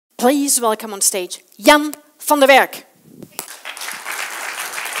Please welcome on stage Jan van der Werk.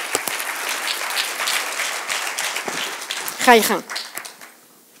 Ga je gang.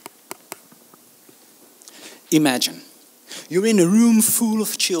 Imagine, you're in a room full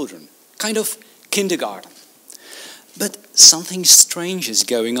of children, kind of kindergarten. But something strange is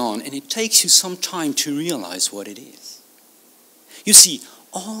going on and it takes you some time to realize what it is. You see,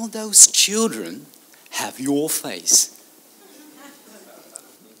 all those children have your face.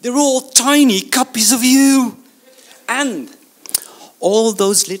 They're all tiny copies of you. And all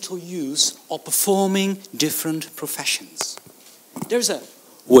those little yous are performing different professions. There's a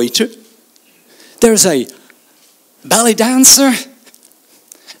waiter, there's a ballet dancer,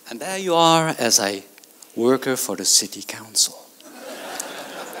 and there you are as a worker for the city council.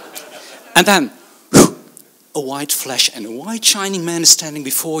 And then, a white flash and a white shining man is standing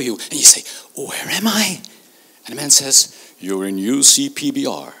before you, and you say, "Where am I?" And the man says, "You're in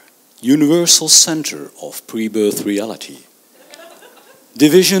UCPBR, Universal Center of Pre-Birth Reality.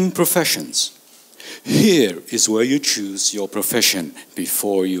 Division Professions. Here is where you choose your profession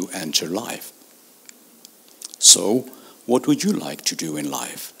before you enter life. So, what would you like to do in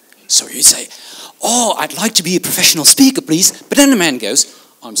life?" So you say, "Oh, I'd like to be a professional speaker, please." But then the man goes,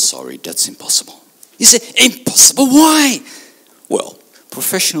 "I'm sorry, that's impossible." You say, "Impossible? Why?" "Well,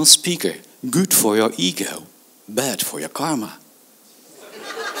 professional speaker, good for your ego, bad for your karma."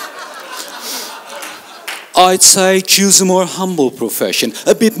 I'd say choose a more humble profession,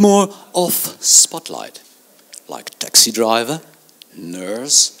 a bit more off spotlight. Like taxi driver,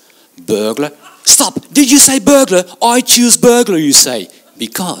 nurse, burglar. Stop! Did you say burglar? I choose burglar, you say.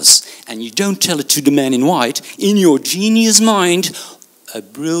 Because, and you don't tell it to the man in white, in your genius mind, a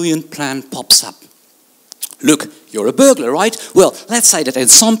brilliant plan pops up. Look, you're a burglar, right? Well, let's say that at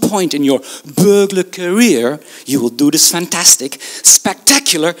some point in your burglar career, you will do this fantastic,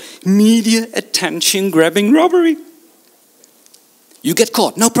 spectacular, media attention-grabbing robbery. You get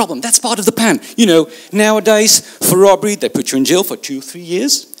caught, no problem, that's part of the plan. You know, nowadays, for robbery, they put you in jail for 2-3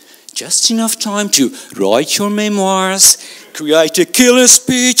 years. Just enough time to write your memoirs, create a killer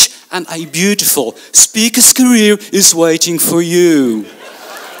speech, and a beautiful speaker's career is waiting for you.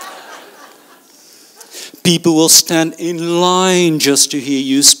 People will stand in line just to hear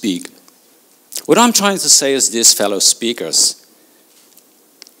you speak. What I'm trying to say is this, fellow speakers.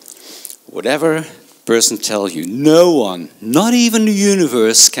 Whatever person tells you, no one, not even the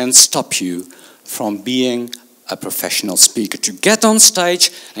universe, can stop you from being a professional speaker, to get on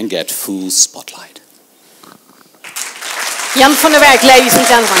stage and get full spotlight. Jan van der Werk, ladies and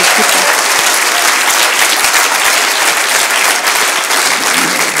gentlemen.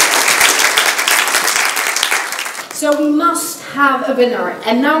 So we must have a winner.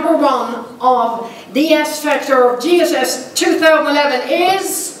 And number one of the S Factor of GSS 2011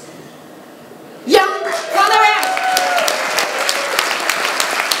 is...